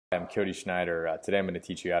I'm Cody Schneider. Today I'm going to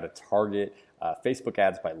teach you how to target Facebook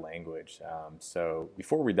ads by language. So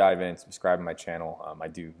before we dive in, subscribe to my channel. I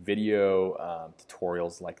do video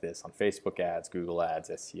tutorials like this on Facebook ads, Google ads,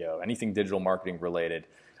 SEO, anything digital marketing related.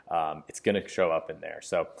 It's going to show up in there.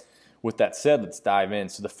 So with that said, let's dive in.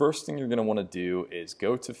 So the first thing you're going to want to do is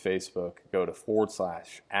go to Facebook, go to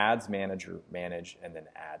 /ads manager, manage, and then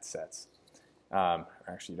ad sets.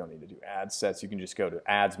 Actually, you don't need to do ad sets. You can just go to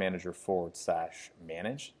ads manager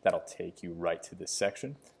 /manage. That'll take you right to this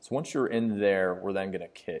section. So once you're in there, we're then going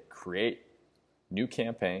to hit create new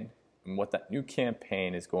campaign. And what that new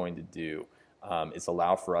campaign is going to do is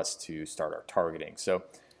allow for us to start our targeting. So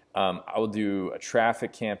I will do a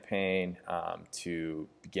traffic campaign to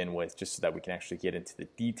begin with, just so that we can actually get into the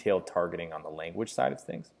detailed targeting on the language side of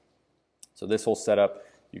things. So this whole setup,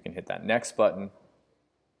 you can hit that next button.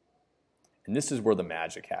 And this is where the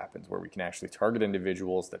magic happens, where we can actually target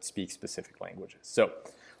individuals that speak specific languages. So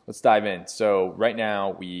let's dive in. So right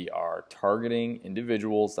now we are targeting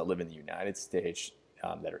individuals that live in the United States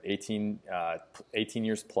that are 18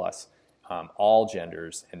 years plus, all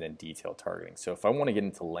genders, and then detailed targeting. So if I want to get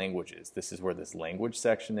into languages, this is where this language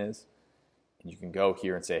section is. And you can go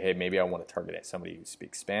here and say, hey, maybe I want to target somebody who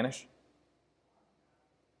speaks Spanish.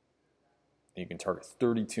 And you can target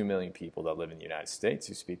 32 million people that live in the United States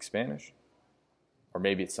who speak Spanish. Or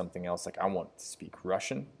maybe it's something else, like I want to speak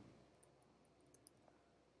Russian.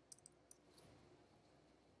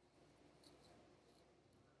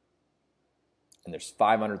 And there's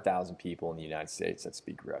 500,000 people in the United States that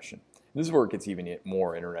speak Russian. This is where it gets even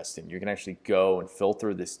more interesting. You can actually go and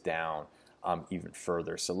filter this down even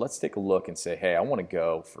further. So let's take a look and say, hey, I want to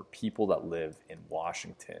go for people that live in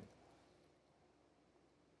Washington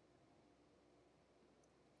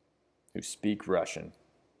who speak Russian.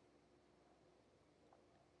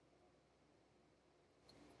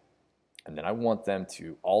 And then I want them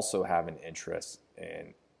to also have an interest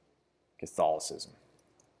in Catholicism.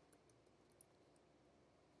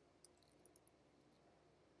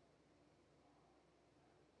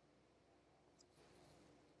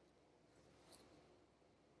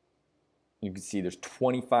 You can see there's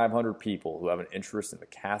 2,500 people who have an interest in the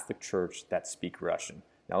Catholic Church that speak Russian.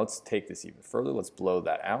 Now let's take this even further. Let's blow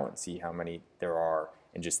that out and see how many there are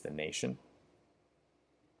in just the nation.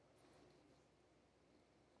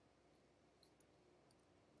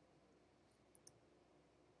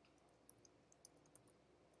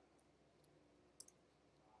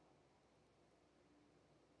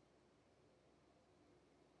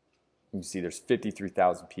 You can see there's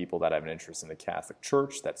 53,000 people that have an interest in the Catholic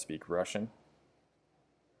Church that speak Russian.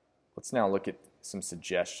 Let's now look at some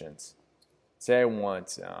suggestions. Say I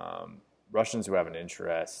want Russians who have an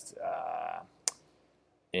interest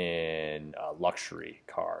in luxury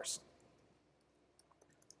cars.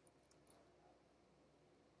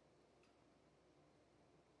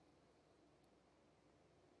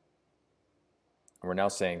 And we're now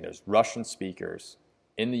saying there's Russian speakers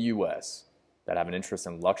in the US that have an interest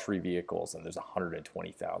in luxury vehicles, and there's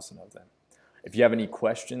 120,000 of them. If you have any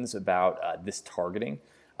questions about this targeting,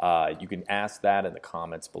 you can ask that in the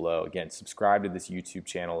comments below. Again, subscribe to this YouTube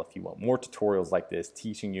channel if you want more tutorials like this,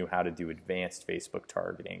 teaching you how to do advanced Facebook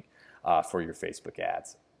targeting for your Facebook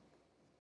ads.